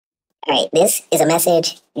Alright, this is a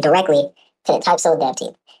message directly to the Type Soul dev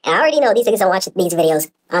team. And I already know these niggas don't watch these videos.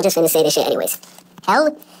 I'm just gonna say this shit anyways.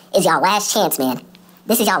 Hell is y'all last chance, man.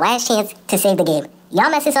 This is y'all last chance to save the game. Y'all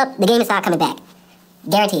mess this up, the game is not coming back.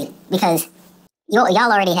 Guaranteed. Because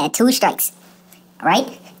y'all already had 2 strikes.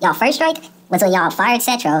 Alright? Y'all first strike was when y'all fired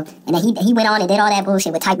Cetro, and then he went on and did all that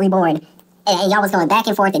bullshit with Type Reborn. And y'all was going back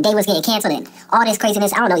and forth, and day was getting canceled, and all this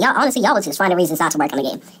craziness. I don't know. Y'all, honestly, y'all was just finding reasons not to work on the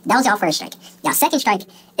game. That was y'all first strike. Y'all second strike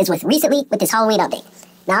is with recently with this Halloween update.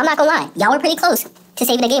 Now, I'm not gonna lie. Y'all were pretty close to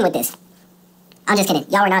saving the game with this. I'm just kidding.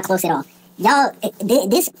 Y'all were not close at all. Y'all,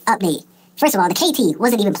 this update, first of all, the KT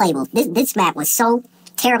wasn't even playable. This map was so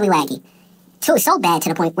terribly laggy. So bad to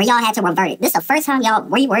the point where y'all had to revert it. This is the first time y'all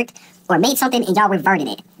reworked or made something and y'all reverted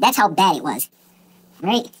it. That's how bad it was.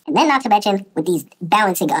 Right? And then not to mention with these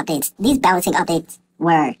balancing updates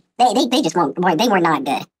were they just weren't they were not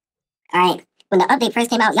good. Alright? When the update first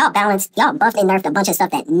came out, y'all buffed and nerfed a bunch of stuff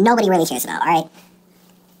that nobody really cares about, alright?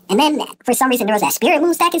 And then for some reason there was that spirit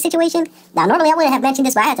move stacking situation. Now normally I wouldn't have mentioned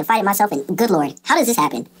this, but I had to fight it myself, and good lord, how does this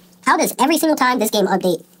happen? How does every single time this game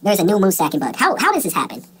update there's a new move stacking bug? How does this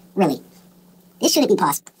happen? Really? This shouldn't be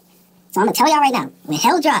possible. So I'm gonna tell y'all right now, when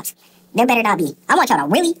hell drops, there better not be. I want y'all to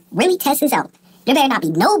really, really test this out. There better not be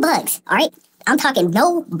no bugs, alright? I'm talking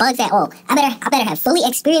no bugs at all. I better have fully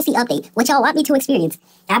experienced the update, what y'all want me to experience.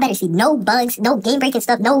 And I better see no bugs, no game-breaking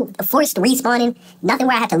stuff, no forced respawning, nothing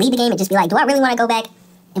where I have to leave the game and just be like, do I really want to go back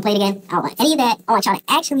and play it again? I don't want any of that. I want y'all to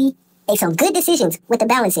actually make some good decisions with the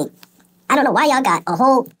balancing. I don't know why y'all got a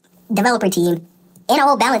whole developer team and a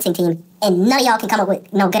whole balancing team, and none of y'all can come up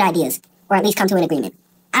with no good ideas, or at least come to an agreement.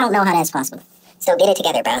 I don't know how that's possible. So get it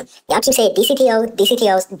together, bro. Y'all keep saying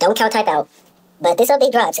DCTOs, don't count type out. But this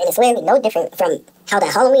update drops, and it's literally no different from how the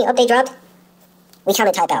Halloween update dropped. We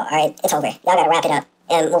counted type out, alright? It's over. Y'all gotta wrap it up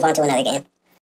and move on to another game.